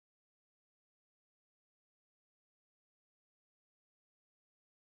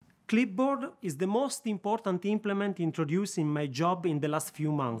Clipboard is the most important implement introduced in my job in the last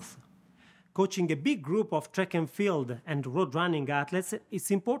few months. Coaching a big group of track and field and road running athletes,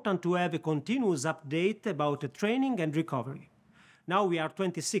 it's important to have a continuous update about training and recovery. Now we are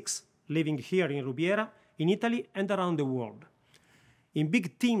 26, living here in Rubiera, in Italy, and around the world. In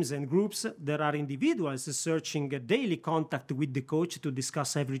big teams and groups, there are individuals searching a daily contact with the coach to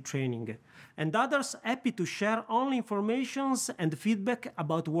discuss every training, and others happy to share only information and feedback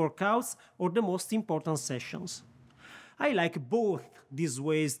about workouts or the most important sessions. I like both these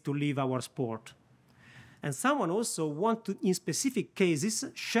ways to live our sport. And someone also want to, in specific cases,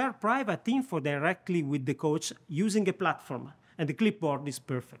 share private info directly with the coach using a platform, and the Clipboard is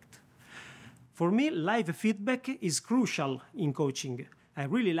perfect. For me, live feedback is crucial in coaching. I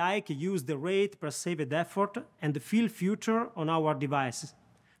really like to use the rate per saved effort and the feel future on our devices,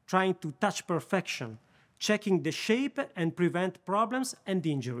 trying to touch perfection, checking the shape and prevent problems and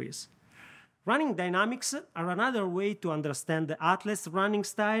injuries. Running dynamics are another way to understand the athlete's running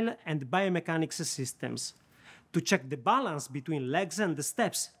style and biomechanics systems, to check the balance between legs and the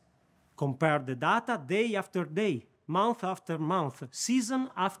steps, compare the data day after day, month after month, season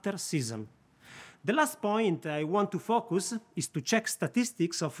after season. The last point I want to focus is to check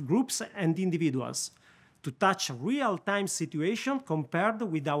statistics of groups and individuals, to touch real-time situation compared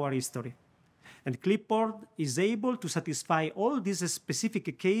with our history. And Clipboard is able to satisfy all these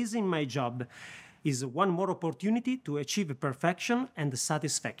specific cases in my job. Is one more opportunity to achieve perfection and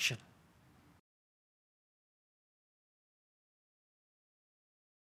satisfaction.